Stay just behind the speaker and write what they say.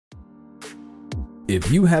If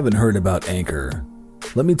you haven't heard about Anchor,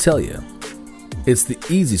 let me tell you, it's the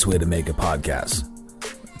easiest way to make a podcast.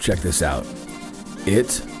 Check this out.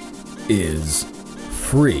 It is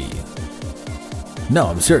free. No,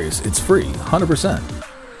 I'm serious. It's free,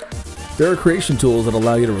 100%. There are creation tools that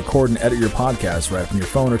allow you to record and edit your podcast right from your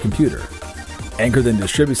phone or computer. Anchor then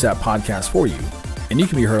distributes that podcast for you, and you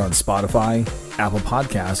can be heard on Spotify, Apple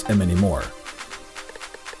Podcasts, and many more.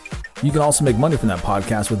 You can also make money from that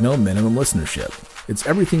podcast with no minimum listenership. It's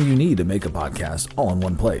everything you need to make a podcast all in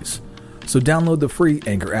one place. So download the free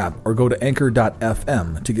Anchor app or go to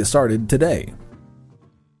anchor.fm to get started today.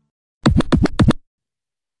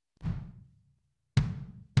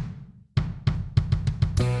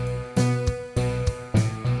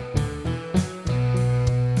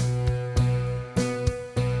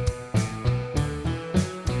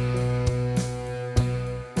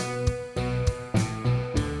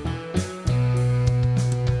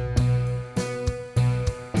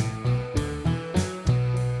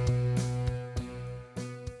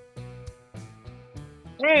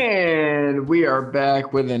 And we are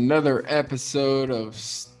back with another episode of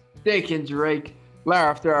Steak and Drake, Live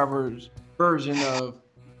After Hours version of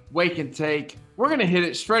Wake and Take. We're gonna hit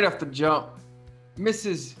it straight off the jump.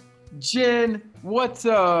 Mrs. Jen, what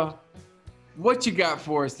you got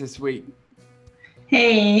for us this week?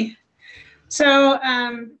 Hey, so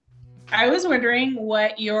I was wondering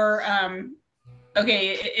what your when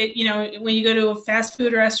you go to a fast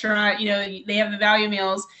food restaurant, they have the value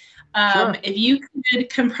meals. Sure. If you could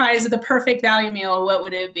comprise the perfect value meal, what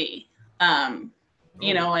would it be?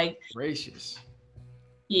 Gracious.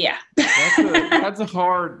 Yeah. That's a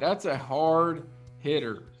hard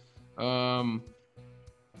hitter. Oh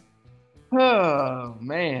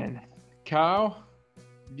man, Kyle,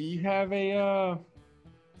 do you have a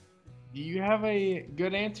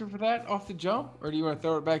good answer for that off the jump, or do you want to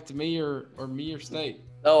throw it back to me or me or State?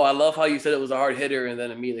 Oh, I love how you said it was a hard hitter and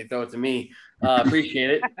then immediately throw it to me.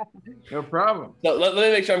 Appreciate it. No problem. So let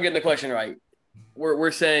me make sure I'm getting the question right.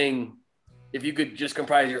 We're saying if you could just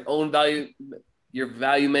comprise your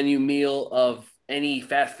value menu meal of any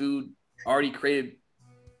fast food already created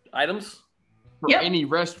items For any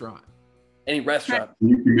restaurant. Any restaurant.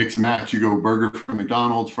 You can mix and match. You go burger from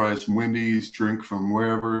McDonald's, fries from Wendy's, drink from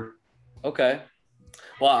wherever. Okay.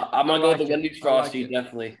 Well, I'm gonna go with the Wendy's Frosty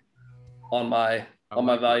definitely on my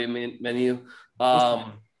value menu.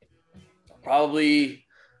 Probably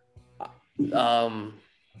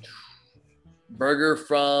burger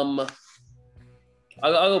from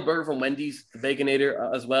I'll go burger from Wendy's, the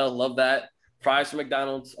Baconator as well. Love that. Fries from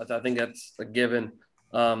McDonald's. I think that's a given.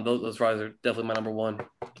 Those fries are definitely my number one.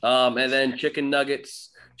 And then chicken nuggets,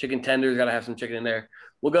 chicken tenders. Got to have some chicken in there.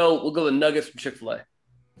 We'll go the nuggets from Chick-fil-A.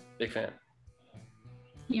 Big fan.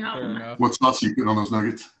 Yeah. What sauce you put on those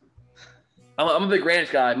nuggets? I'm a big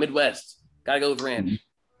ranch guy. Midwest. Got to go with ranch.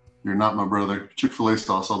 You're not my brother. Chick-fil-A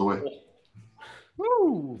sauce all the way.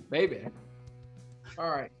 Woo, baby.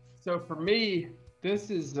 All right. So for me,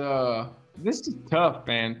 this is tough,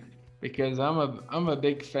 man, because I'm a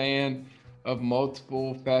big fan of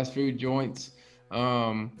multiple fast food joints. So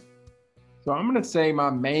I'm gonna say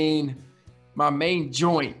my main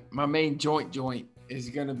joint is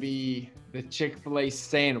gonna be the Chick-fil-A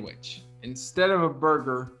sandwich instead of a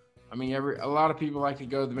burger. I mean, a lot of people like to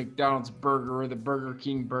go to the McDonald's burger or the Burger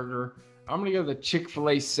King burger. I'm gonna go to the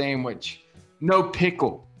Chick-fil-A sandwich. No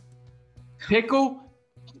pickle. Pickle?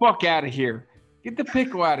 Fuck out of here. Get the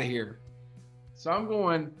pickle out of here. So I'm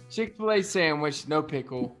going Chick-fil-A sandwich, no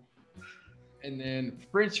pickle. And then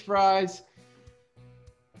French fries.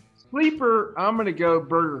 Sleeper, I'm gonna go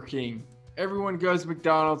Burger King. Everyone goes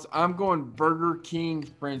McDonald's. I'm going Burger King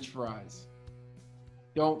French fries.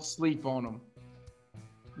 Don't sleep on them.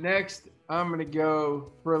 Next, I'm going to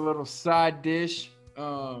go for a little side dish.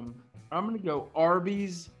 I'm going to go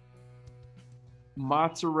Arby's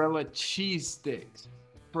mozzarella cheese sticks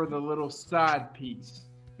for the little side piece.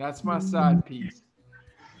 That's my side piece.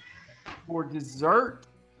 For dessert,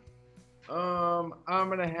 I'm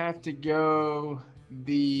going to have to go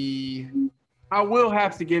I will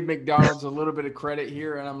have to give McDonald's a little bit of credit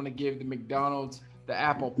here, and I'm going to give the McDonald's the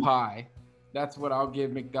apple pie. That's what I'll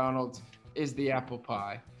give McDonald's is the apple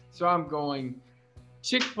pie. So I'm going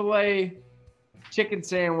Chick-fil-A chicken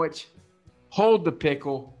sandwich, hold the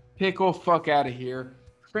pickle, fuck out of here.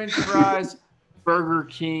 French fries, Burger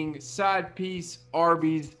King, side piece,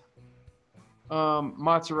 Arby's,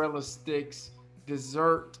 mozzarella sticks,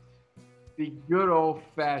 dessert, the good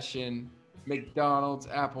old-fashioned McDonald's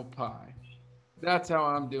apple pie. That's how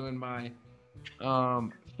I'm doing my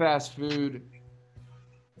fast food,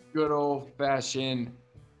 good old-fashioned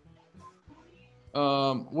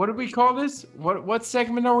What do we call this? What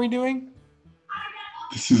segment are we doing?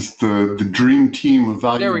 This is the dream team of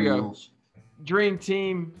value There we go. meals. Dream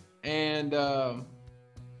team and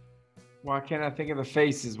why can't I think of the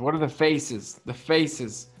faces? What are the faces? The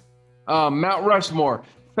faces. Mount Rushmore.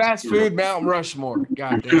 Fast food Mount Rushmore.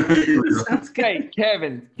 God damn it. Sounds good. Hey,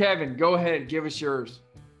 Kevin, go ahead. Give us yours.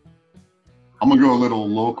 I'm gonna go a little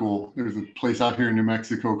local. There's a place out here in New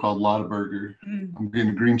Mexico called Lotta Burger. Mm. I'm getting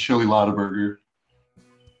a green chili Lotta Burger.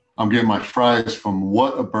 I'm getting my fries from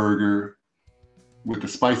Whataburger with the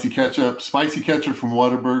spicy ketchup. Spicy ketchup from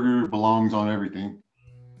Whataburger belongs on everything.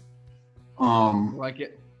 Like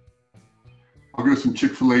it. I'll go some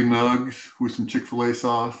Chick-fil-A nugs with some Chick-fil-A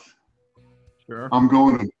sauce. Sure. I'm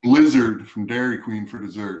going to Blizzard from Dairy Queen for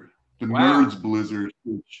dessert. The Wow. Nerds Blizzard,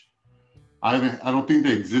 which I don't think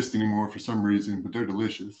they exist anymore for some reason, but they're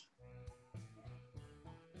delicious.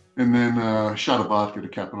 And then a shot of vodka to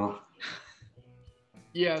cap it off.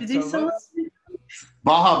 Yeah. Did you So sell let's,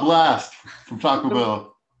 Baja Blast from Taco So-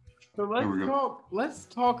 Bell. so There we go. let's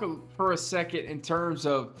talk for a second in terms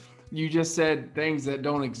of you just said things that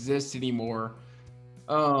don't exist anymore.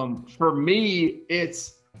 For me,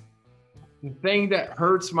 it's the thing that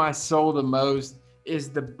hurts my soul the most is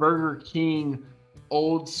the Burger King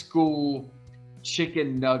old school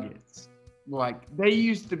chicken nuggets. Like they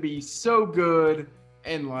used to be so good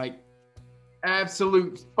and like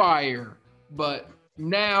absolute fire, but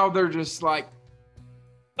now they're just like,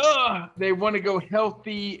 they want to go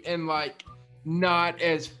healthy and like not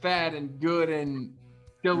as fat and good and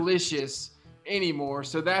delicious anymore.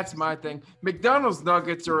 So that's my thing. McDonald's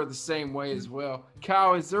nuggets are the same way as well.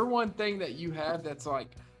 Kyle, is there one thing that you have that's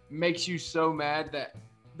like makes you so mad that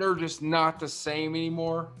they're just not the same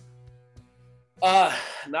anymore? Not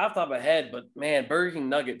off the top of my head, but man, Burger King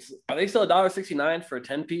nuggets, are they still $1.69 for a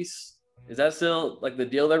 10-piece? Is that still like the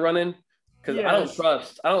deal they're running? Because I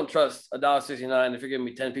don't trust $1.69 if you're giving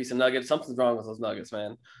me 10 piece of nuggets. Something's wrong with those nuggets,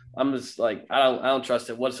 man. I'm just like, I don't trust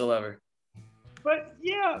it whatsoever. But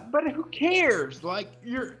yeah, but who cares? Like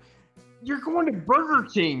you're going to Burger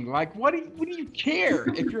King. Like what do you care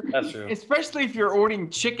if you're That's true. especially if you're ordering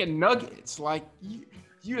chicken nuggets? Like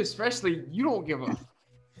you especially you don't give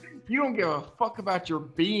a fuck about your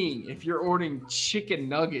being if you're ordering chicken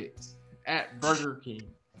nuggets at Burger King.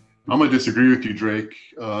 I'm gonna disagree with you, Drake.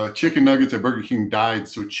 Chicken nuggets at Burger King died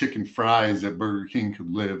so chicken fries at Burger King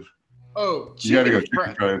could live. Oh, You gotta go chicken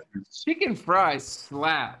chicken fries. fries. Chicken fries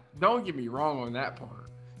slap. Don't get me wrong on that part.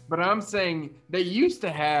 But I'm saying they used to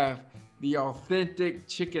have the authentic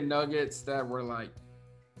chicken nuggets that were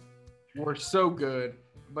so good,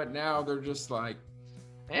 but now they're just like,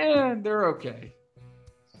 they're okay.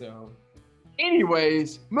 So,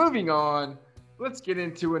 anyways, moving on. Let's get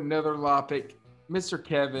into another topic. Mr.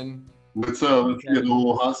 Kevin, Let's get the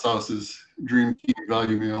little hot sauces. Dream Team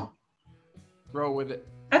value meal. roll with it.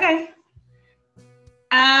 Okay.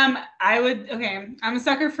 I'm a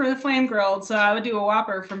sucker for the flame grilled, so I would do a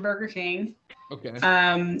Whopper from Burger King. Okay.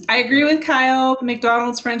 I agree with Kyle.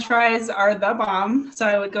 McDonald's French fries are the bomb, so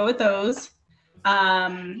I would go with those.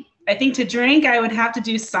 I think to drink, I would have to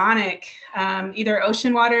do Sonic, either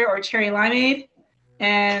ocean water or cherry limeade.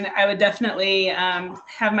 And I would definitely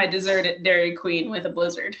have my dessert at Dairy Queen with a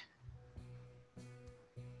Blizzard.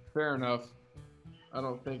 Fair enough. I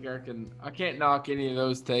don't think I can't knock any of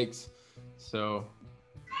those takes. So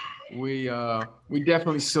we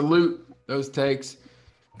definitely salute those takes.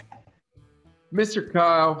 Mr.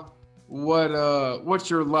 Kyle, what's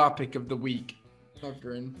your topic of the week, my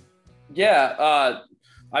friend? Yeah,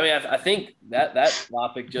 I think that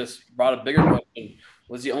topic just brought a bigger question.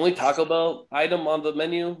 Was the only Taco Bell item on the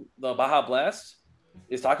menu the Baja Blast?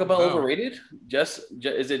 Is Taco Bell overrated?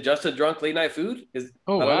 Is it just a drunk late night food? I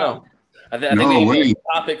don't know. I think maybe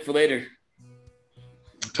a topic for later.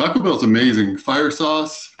 Taco Bell's amazing. Fire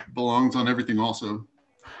sauce belongs on everything also.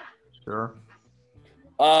 Sure.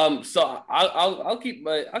 So I'll keep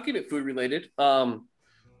it food related.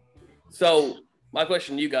 So my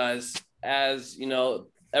question to you guys, as you know,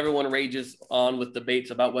 everyone rages on with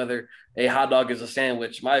debates about whether a hot dog is a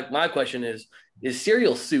sandwich. My question is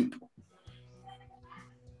cereal soup?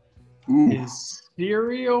 Ooh. Is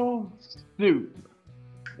cereal soup?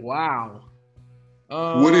 Wow.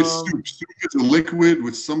 What is soup? Soup is a liquid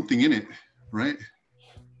with something in it, right?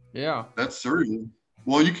 Yeah, That's cereal.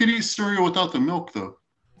 Well, you could eat cereal without the milk, though.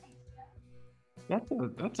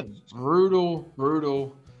 that's a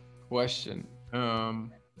brutal question.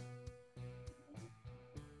 I'm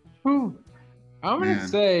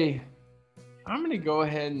gonna go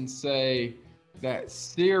ahead and say that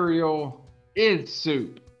cereal is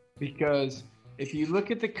soup because if you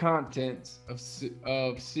look at the contents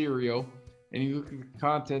of cereal, and you look at the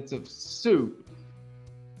contents of soup,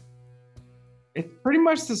 it's pretty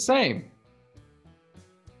much the same.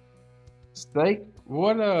 Steak,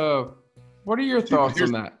 what are your thoughts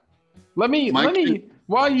on that? Let me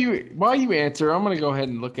while you answer, I'm gonna go ahead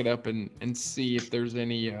and look it up and see if there's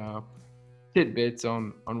any tidbits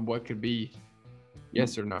on what could be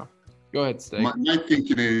yes or no. Go ahead, Steak. My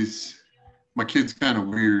thinking is, my kid's kind of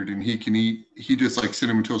weird, and he just like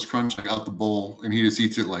Cinnamon Toast Crunch like out the bowl, and he just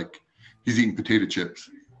eats it like he's eating potato chips,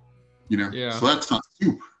 Yeah. So that's not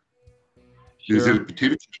soup. Sure. Is it a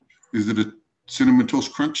potato chip? Is it a Cinnamon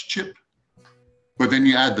Toast Crunch chip? But then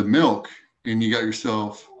you add the milk, and you got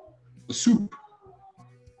yourself a soup.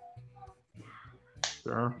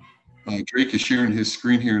 Sure. Drake is sharing his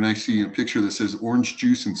screen here, and I see a picture that says orange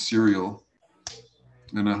juice and cereal.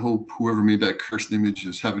 And I hope whoever made that cursed image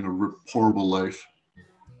is having a horrible life.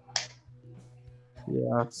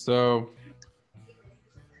 Yeah, so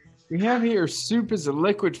we have here soup is a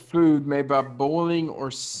liquid food made by boiling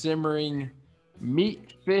or simmering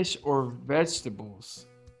meat, fish, or vegetables.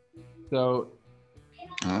 So,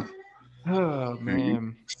 oh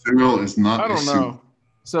man, Cereal is not. I don't soup. know.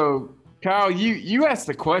 So, Kyle, you asked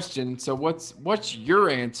the question. So, what's your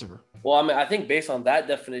answer? Well, I mean, I think based on that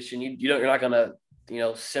definition, you're not gonna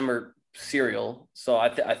simmer cereal. So I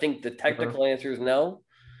think the technical answer is no.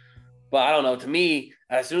 But I don't know. To me,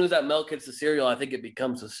 as soon as that milk hits the cereal, I think it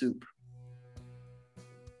becomes a soup.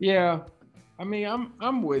 Yeah, I mean,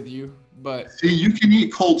 I'm with you, but See, you can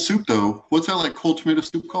eat cold soup though. What's that like cold tomato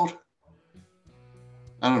soup called?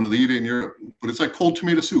 I don't know. They eat it in Europe, but it's like cold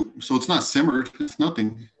tomato soup. So it's not simmered. It's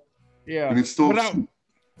nothing. yeah, And it's still but soup.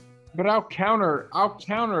 I'll counter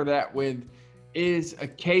that with, is a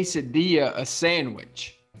quesadilla a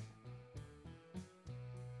sandwich?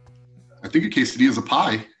 I think a quesadilla is a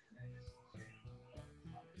pie.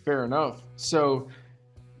 Fair enough. So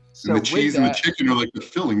And the with cheese and the that- chicken are like the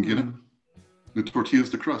filling, you know? The tortilla is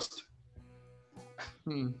the crust.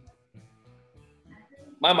 Hmm.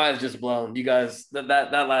 My mind's just blown. You guys, that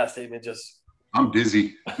last statement just. I'm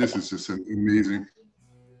dizzy. This is just amazing.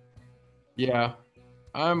 Yeah,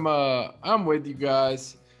 I'm with you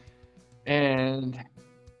guys, and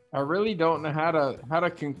I really don't know how to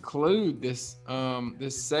conclude this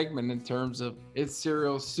this segment in terms of, is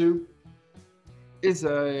cereal soup, is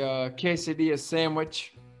a quesadilla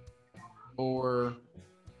sandwich, or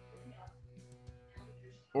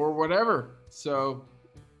whatever. So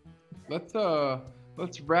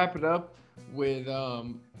let's wrap it up with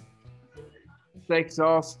steak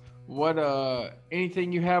sauce. What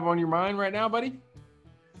anything you have on your mind right now, buddy?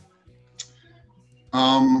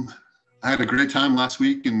 I had a great time last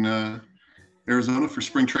week in Arizona for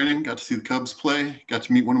spring training. Got to see the Cubs play. Got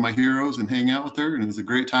to meet one of my heroes and hang out with her, and it was a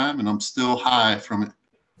great time. And I'm still high from it.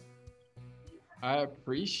 I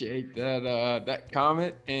appreciate that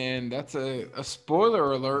comment, and that's a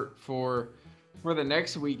spoiler alert for the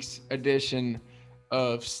next week's edition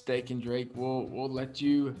of Steak and Drake. We'll let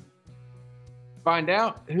you find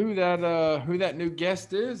out who that new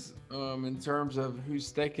guest is, in terms of who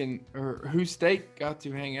Steak got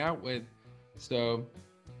to hang out with. So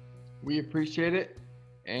we appreciate it.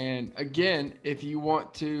 And again, if you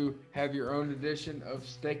want to have your own edition of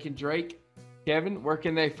Steak and Drake, Kevin, where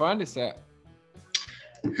can they find us at?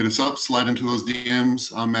 Hit us up, slide into those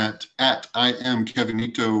DMs. I'm at I am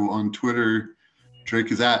Kevinito on Twitter.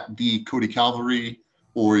 Drake is at the Cody Calvary,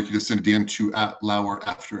 or you can just send a DM to at Lauer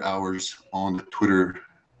After Hours on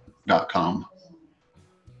Twitter.com.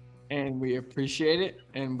 And we appreciate it.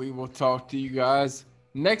 And we will talk to you guys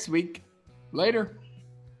next week. Later.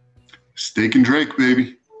 Steak and Drake,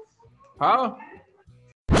 baby. Holla.